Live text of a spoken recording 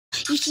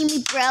You see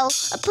me, bro?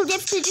 I pull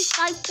up to the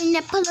side and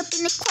I pull up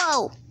in the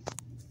crow.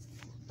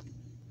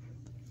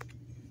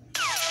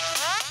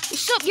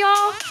 What's up,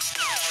 y'all?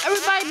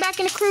 Everybody back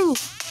in the crew.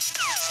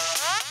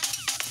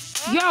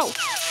 Yo.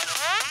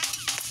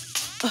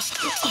 I'm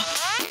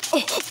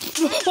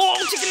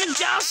taking the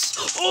gas.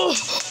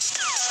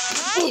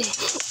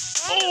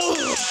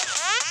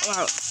 I'm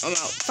out.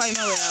 Fight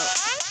my way out.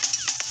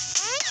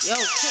 Yo,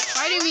 quit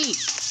fighting me.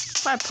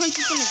 If I punch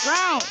you from the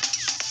ground.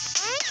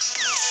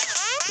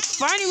 Quit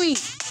fighting me.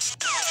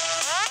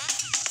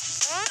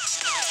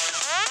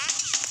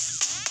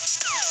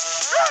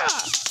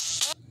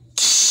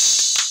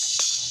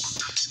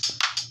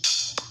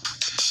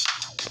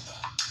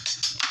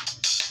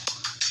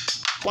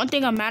 One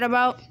thing I'm mad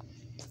about,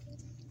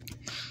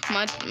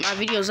 my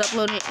video's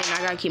uploaded and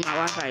I gotta keep my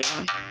Wi-Fi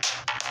on.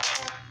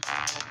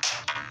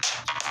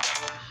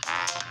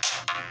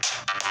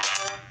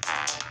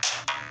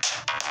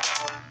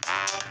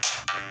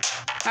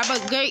 Have a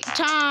great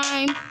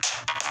time.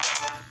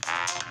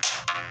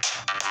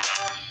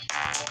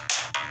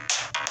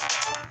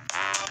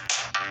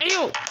 Hey,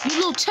 yo, you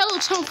little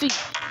Teletubby.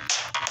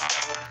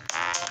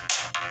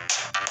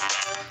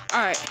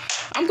 Alright,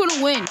 I'm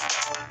gonna win.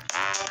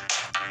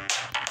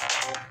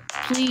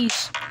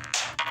 Please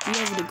be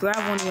able to grab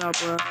one of y'all,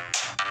 bro.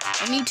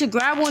 I need to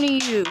grab one of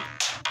you.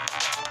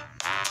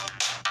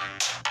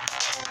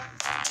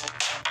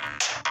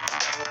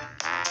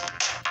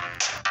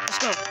 Let's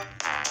go.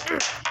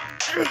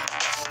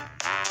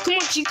 Come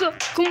on, Chica.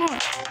 Come on.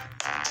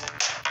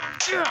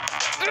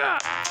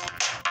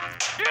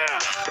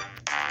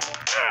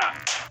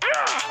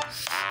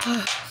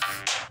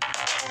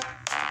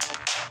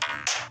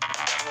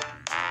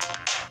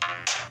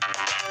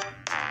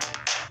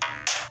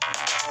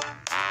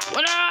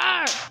 What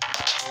up?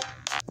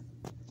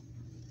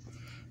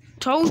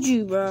 Told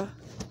you, bro.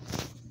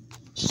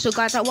 So,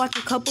 guys, I watched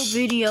a couple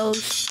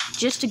videos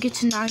just to get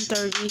to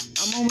 930.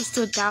 I'm almost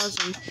to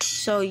 1,000.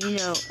 So, you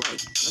know,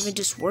 like, let me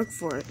just work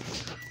for it.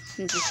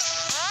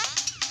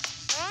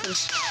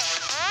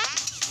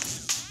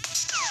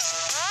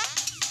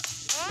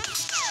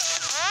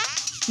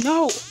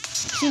 No.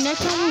 See,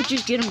 next time we'll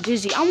just get him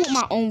dizzy. I want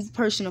my own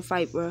person to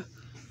fight, bro.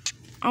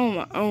 I want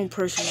my own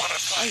person to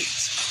fight.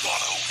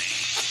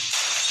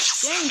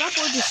 Dang, that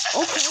boy just...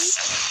 Okay.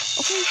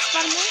 Okay,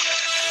 Spider-Man.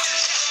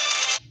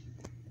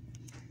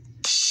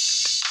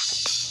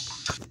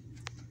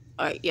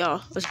 Alright,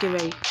 y'all. Let's get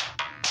ready.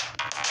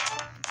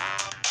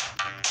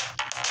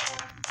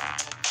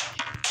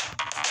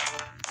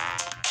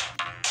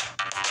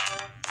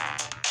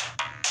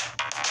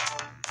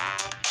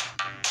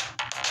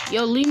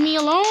 Yo, leave me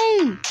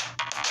alone.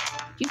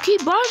 You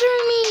keep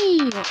bothering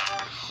me.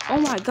 Oh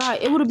my god,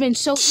 it would have been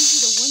so easy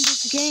to win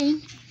this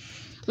game.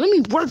 Let me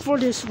work for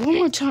this one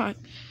more time.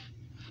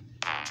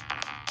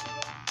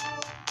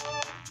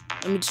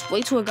 Let me just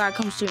wait till a guy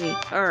comes to me.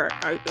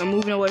 Alright, I'm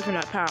moving away from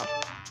that pal.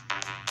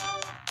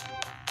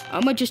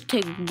 I'm gonna just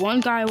take one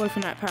guy away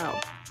from that pal.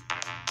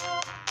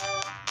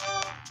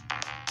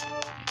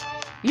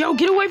 Yo,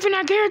 get away from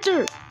that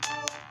character.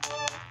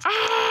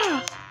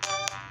 Ah!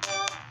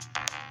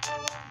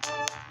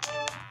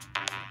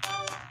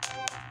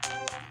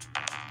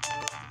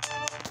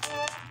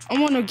 I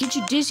wanna get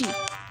you dizzy.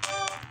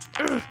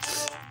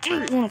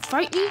 You wanna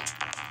fight me?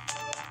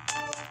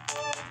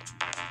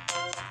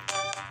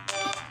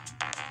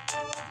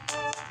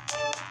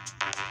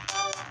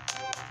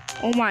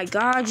 Oh my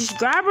god, just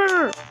grab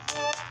her!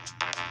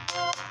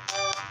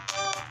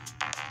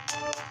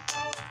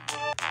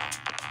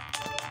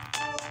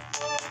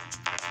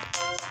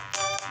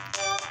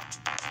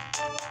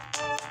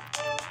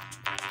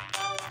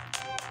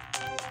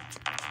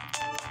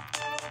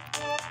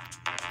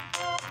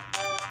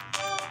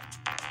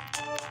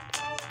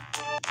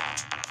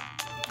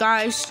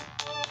 Guys,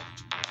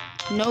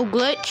 no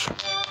glitch.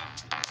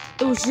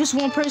 It was just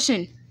one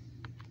person.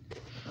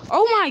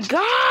 Oh my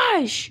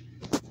gosh!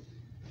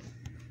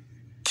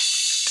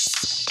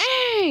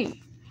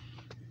 Hey!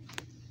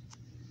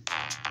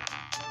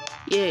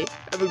 Yeah,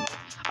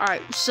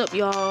 alright, what's up,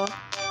 y'all?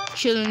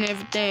 Chilling and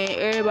everything.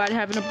 Everybody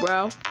having a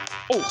brow.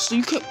 Oh, so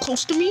you came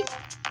close to me?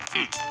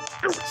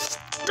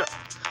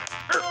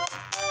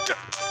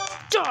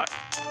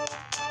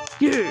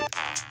 Yeah.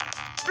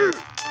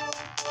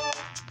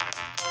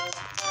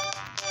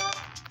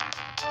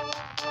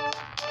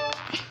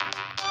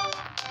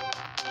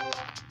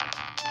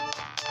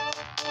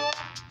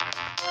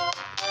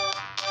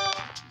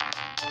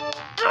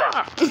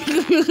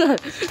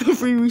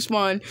 Free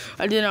respawn.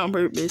 I did it on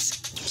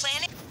purpose.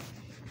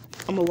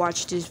 I'm gonna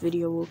watch this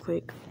video real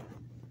quick.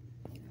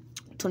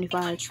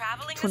 25,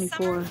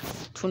 24,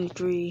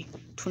 23,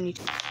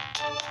 22.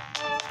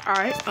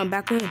 Alright, I'm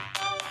back in.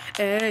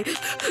 Hey,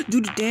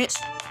 do the dance.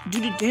 Do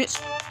the dance.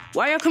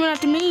 Why y'all coming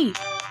after me?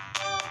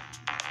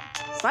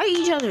 Fight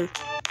each other.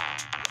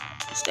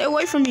 Stay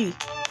away from me.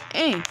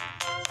 Hey,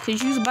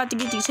 cause you's about to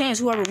get these hands,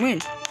 whoever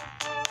wins.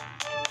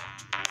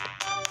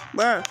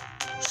 Bruh,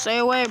 stay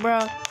away,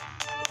 bruh.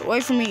 Away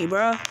from me,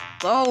 bruh.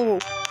 Go.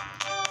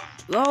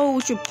 Go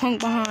with your punk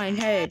behind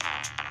head.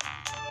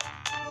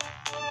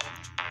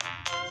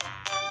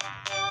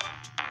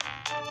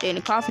 And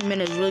the coffee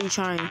man is really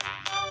trying.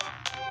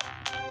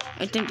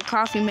 I think the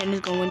coffee man is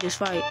gonna win this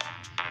fight.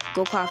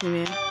 Go coffee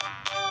man.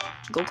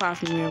 Go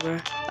coffee man, bro.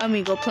 I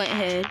mean, go plant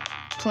head.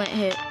 Plant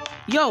head.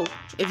 Yo,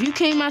 if you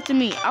came after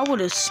me, I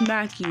would have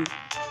smacked you.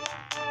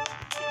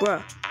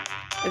 Bruh.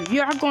 If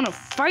y'all gonna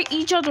fight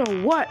each other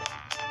or what?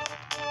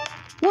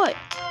 What?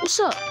 What's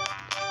up?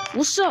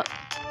 What's up?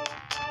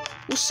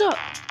 What's up?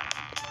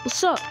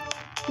 What's up?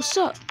 What's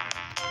up?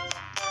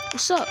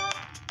 What's up?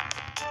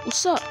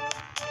 What's up?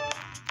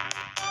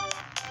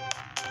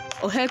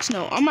 Oh, heck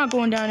no. I'm not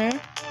going down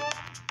there.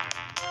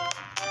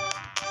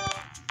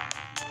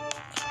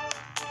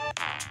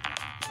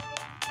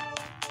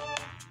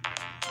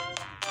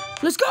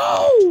 Let's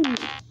go!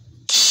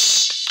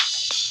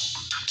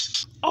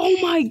 Oh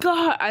my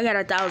god. I got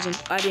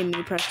 1,000. I didn't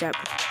mean to press that.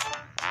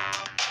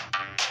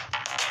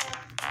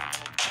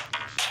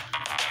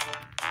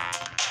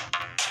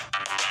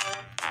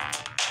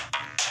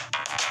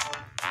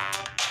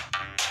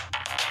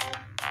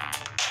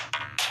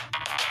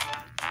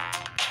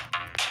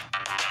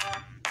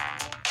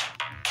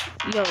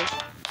 Yo,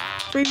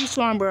 free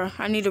respawn, bro.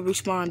 I need to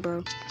respawn,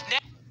 bro.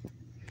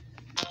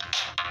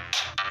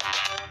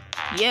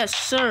 Yes,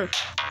 sir.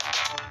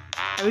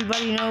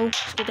 Everybody know.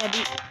 Let's get that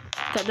beat.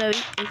 Got that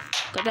beat.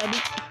 Got that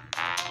beat.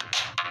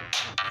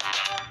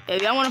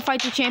 If y'all want to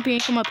fight the champion,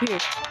 come up here.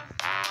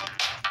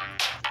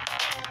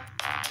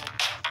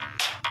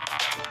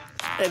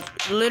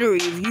 Literally,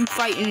 if you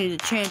fighting the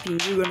champion,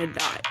 you're gonna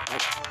die.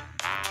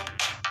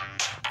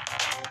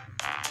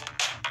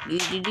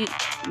 Like,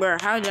 bro,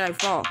 how did I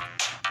fall?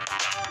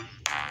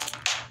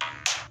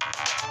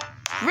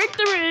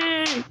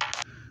 Victory!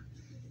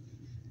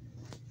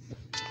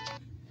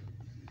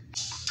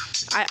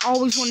 I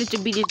always wanted to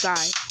be this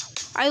guy.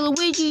 I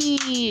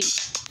Luigi!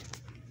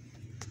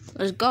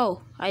 Let's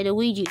go. I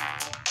Luigi.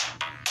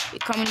 They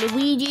call me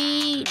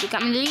Luigi. They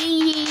call me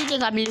Luigi. They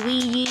call me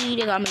Luigi.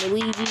 They call me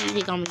Luigi.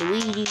 They call me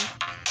Luigi.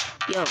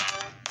 Yo.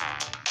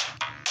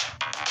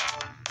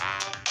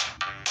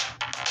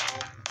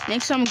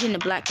 Next time I'm getting a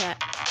black cat.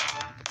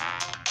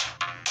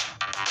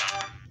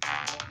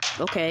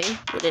 Okay.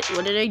 What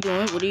are they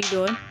doing? What are you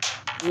doing?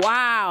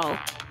 Wow.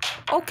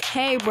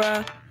 Okay,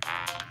 bruh.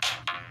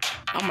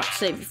 I'm about to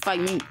say if you fight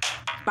me.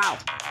 Bow.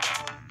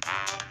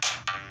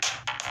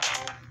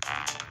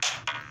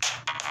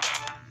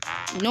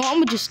 You know, I'm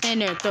gonna just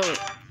stand there and throw it.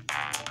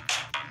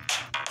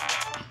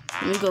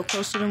 Let me go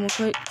close to them real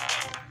quick.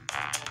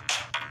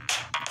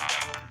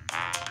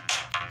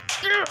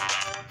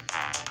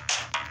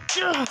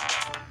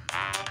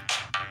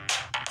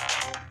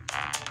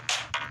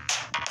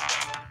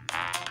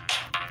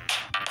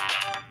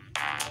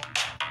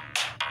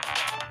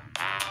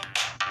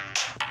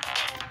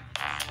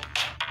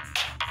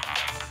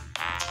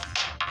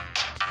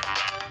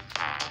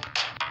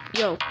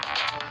 Yo,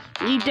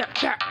 leave that.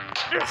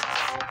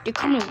 You're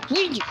coming,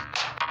 Luigi.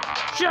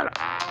 Shut up.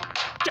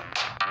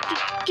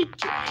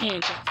 Get your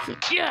hands off me.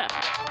 Yeah.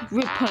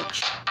 Rip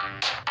punch.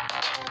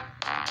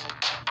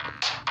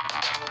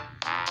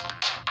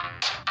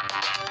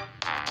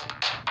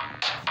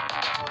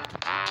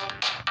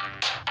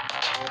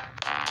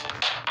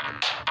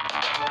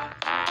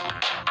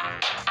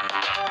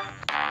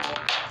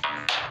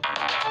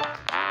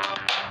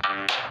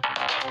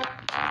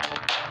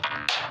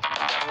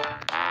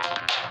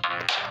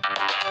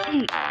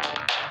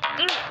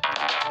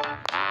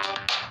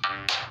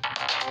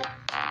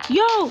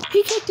 Yo,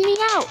 he kicked me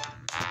out.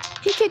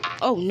 He kicked.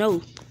 Oh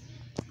no.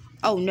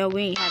 Oh no,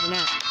 we ain't having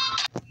that.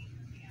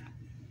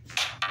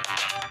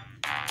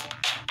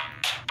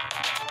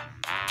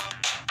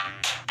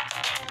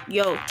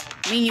 Yo,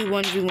 me and you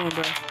 1v1,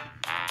 bro.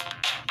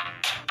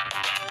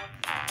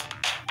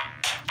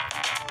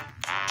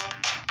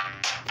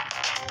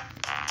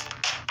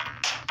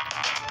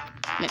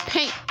 Man,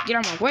 paint, get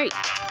out of my way.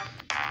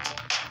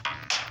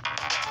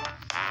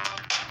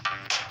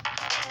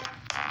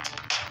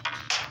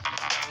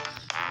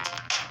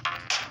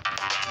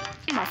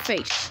 In my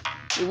face,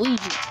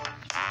 Luigi.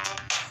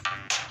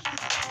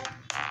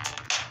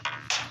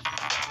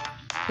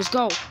 Let's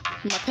go.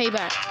 My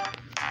payback.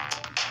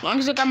 As long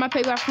as I got my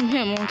payback from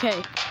him,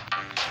 okay.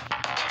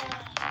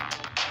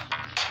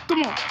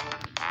 Come on.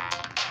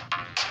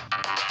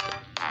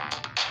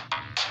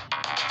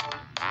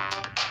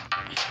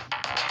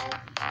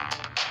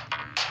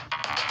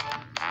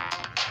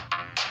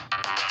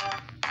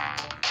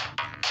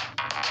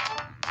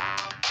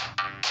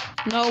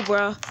 No,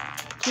 bruh.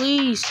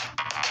 Please.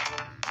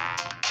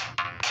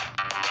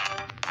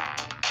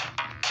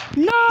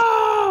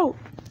 No!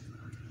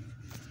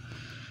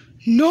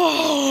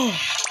 No!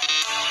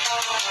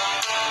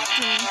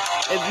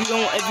 If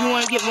you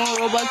want to get more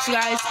Robux,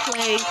 guys,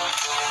 play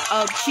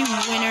Cube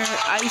Winner,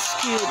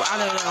 Ice Cube, I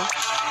don't know.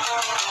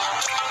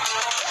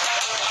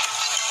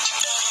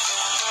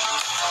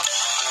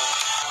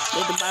 You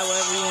have to buy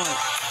whatever you want.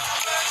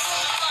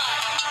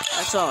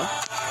 That's all.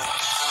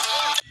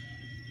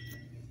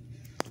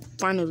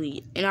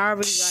 Finally, and I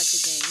already got the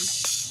game.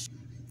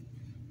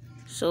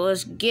 So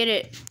let's get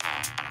it.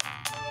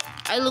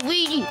 Hey,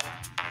 Luigi.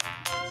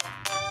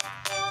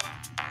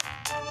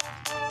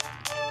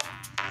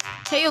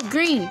 Hey, yo,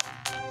 Green.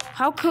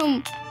 How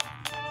come?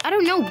 I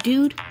don't know,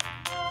 dude.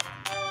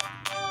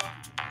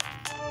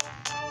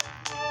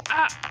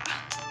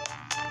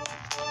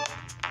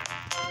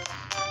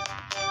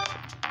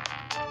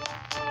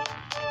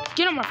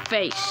 Get on my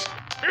face.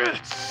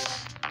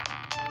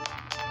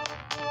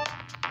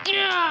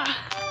 Yeah.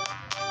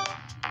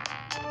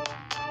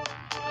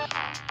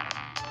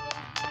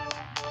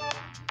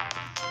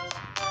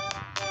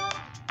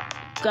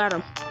 Got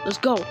him. Let's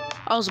go.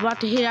 I was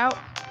about to hit out,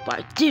 but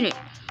I didn't.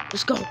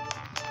 Let's go.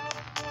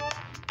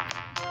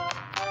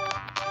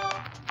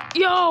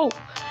 Yo!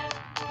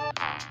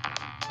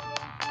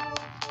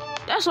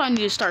 That's why I need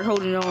to start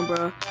holding on,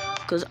 bro.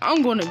 Because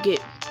I'm going to get...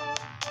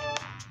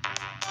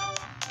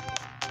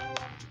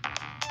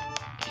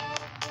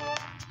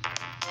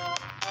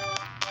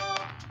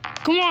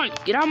 Come on,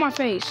 get out of my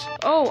face.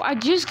 Oh, I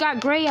just got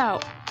gray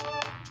out.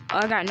 Oh,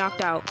 I got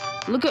knocked out.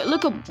 Look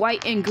at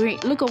white and green.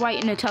 Look at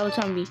white in the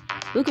Teletubby.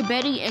 Look at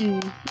Betty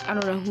and I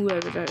don't know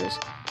whoever that is.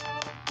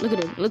 Look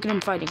at him. Look at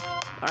him fighting.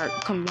 Alright,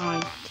 come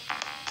behind.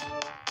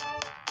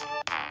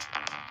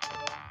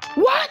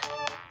 What?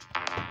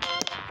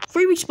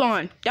 Free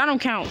respawn. That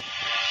don't count.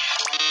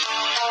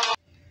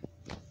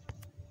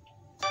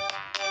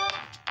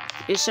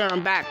 Yes, sir.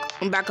 I'm back.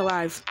 I'm back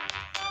alive.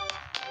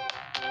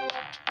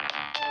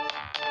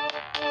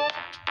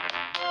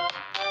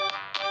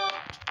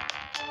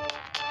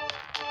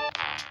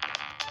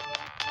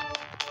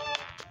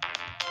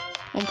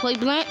 Wanna play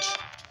Blanche?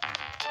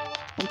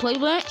 Wanna play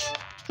Blanche?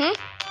 Huh?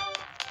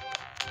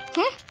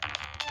 Huh?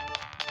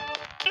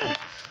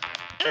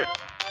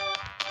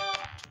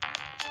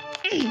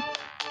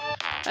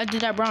 I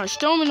did that brown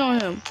storming on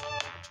him.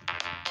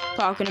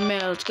 Parking the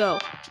mail, let's go.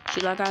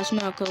 She like I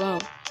smell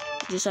cologne.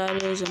 Just how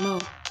it is, I'm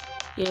on.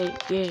 Yeah,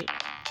 yeah.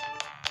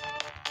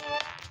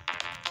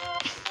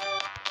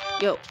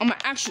 Yo, I'ma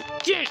actually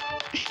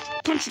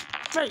punch your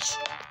face.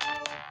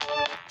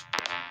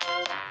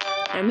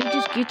 Let me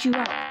just get you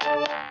out.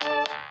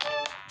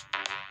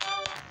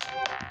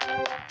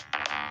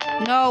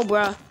 No,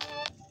 bruh.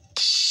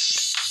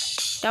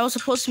 That was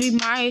supposed to be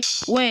my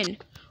win.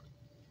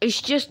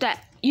 It's just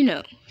that, you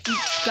know,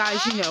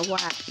 guys, you know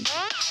what happened.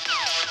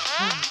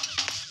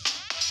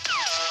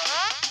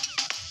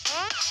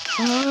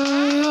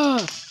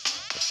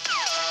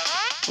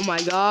 Oh my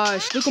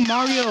gosh, look at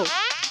Mario.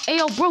 Hey,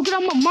 yo, bro, get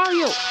off my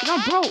Mario. Get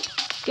off, bro.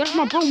 Get off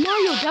my bro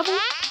Mario, devil.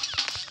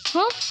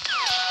 Huh?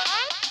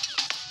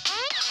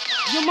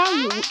 Yo,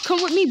 Mario,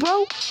 come with me,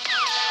 bro.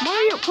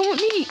 Mario, come with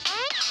me.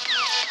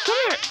 Come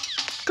here.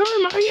 Come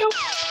here, Mario.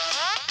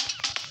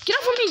 Get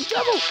off of me,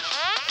 devil.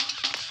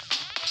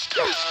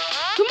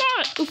 Come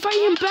on, we'll fight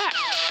him back.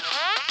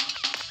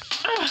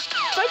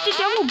 Fight the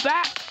devil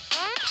back.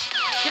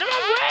 Get out of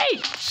my way.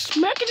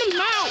 Smacking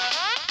him out.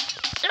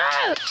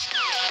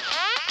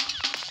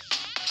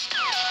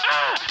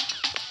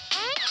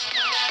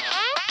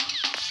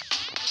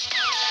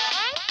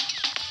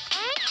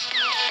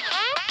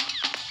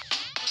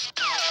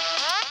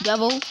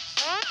 Devil.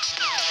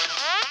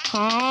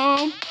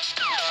 Come.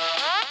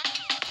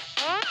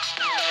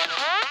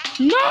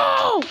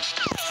 No!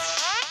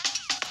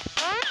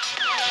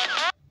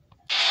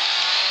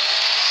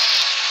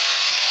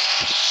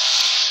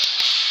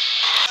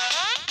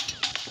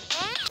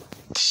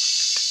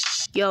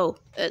 Yo,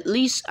 at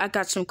least I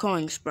got some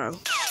coins, bro.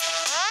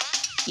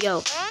 Yo.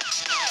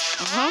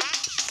 Uh-huh.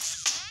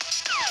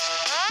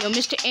 Yo,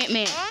 Mr.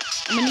 Ant-Man,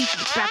 I'm gonna need you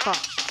to back off.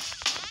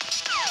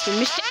 Yo,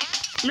 Mr.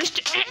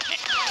 Ant-Man,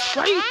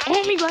 why you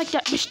on me like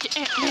that, Mr.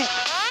 Ant-Man?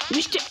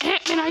 Mr.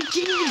 Ant-Man, I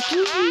didn't even do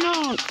you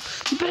wrong.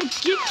 You better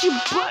get your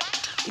butt.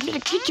 You better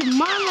get your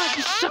mind right,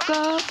 you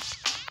sucker.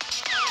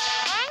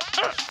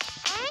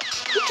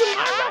 Get your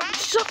mind right, you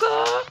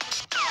sucker.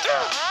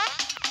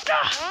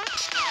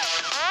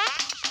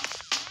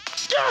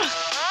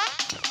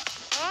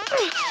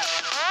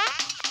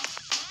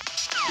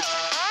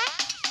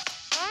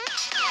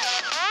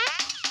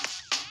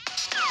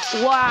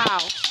 Wow.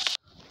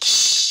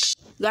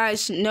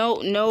 Guys, no,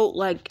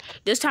 like,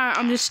 this time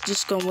I'm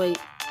just gonna wait.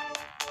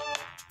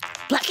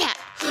 Black Cat,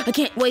 I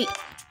can't wait.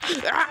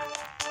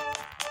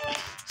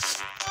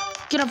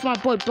 Get off my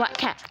boy, Black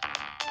Cat.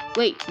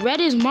 Wait,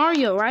 red is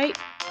Mario, right?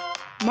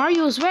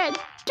 Mario's red.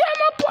 Get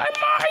my boy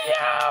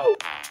Mario!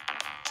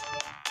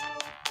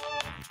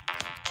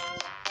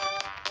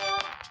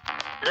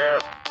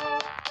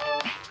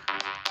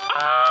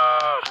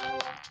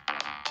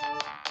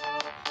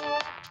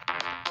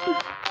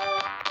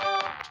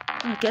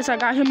 I guess I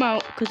got him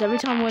out, because every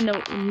time when the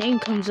name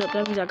comes up,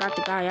 that means I got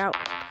the guy out.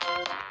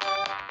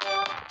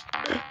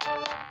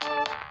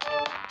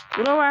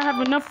 What do I have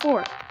enough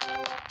for?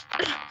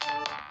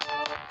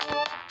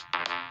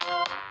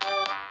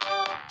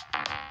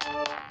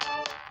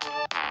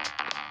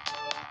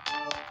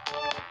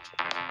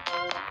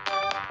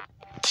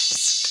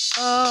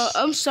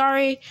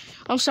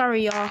 I'm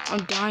sorry, y'all.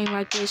 I'm dying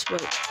like this,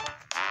 but it's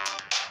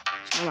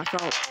not my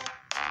fault.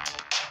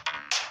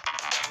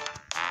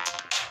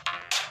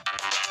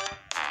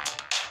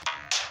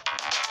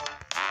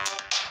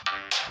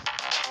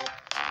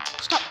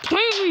 Stop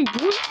playing with me,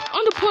 boy.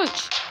 Under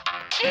punch.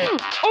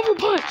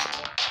 Overpunch.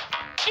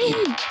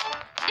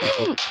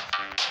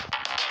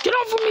 Get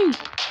off of me.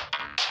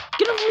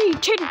 Get off of me.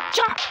 Tater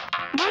chop.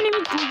 My name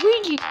is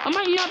Luigi. I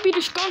might not be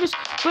the strongest,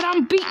 but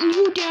I'm beating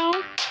you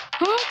down.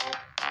 Huh?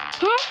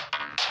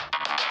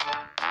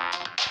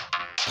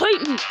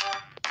 Plate me.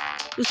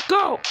 Let's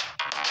go.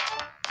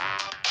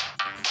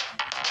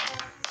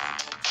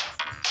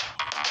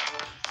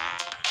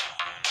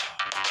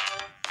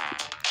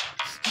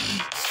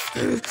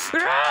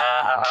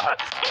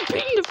 I'm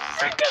beating the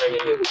frick out of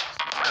you.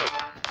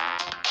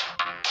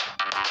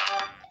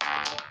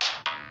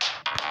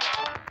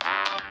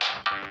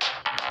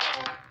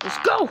 Let's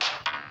go.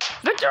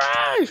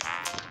 Victory!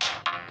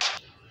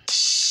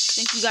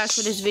 Thank you guys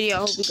for this video. I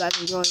hope you guys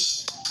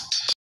enjoyed.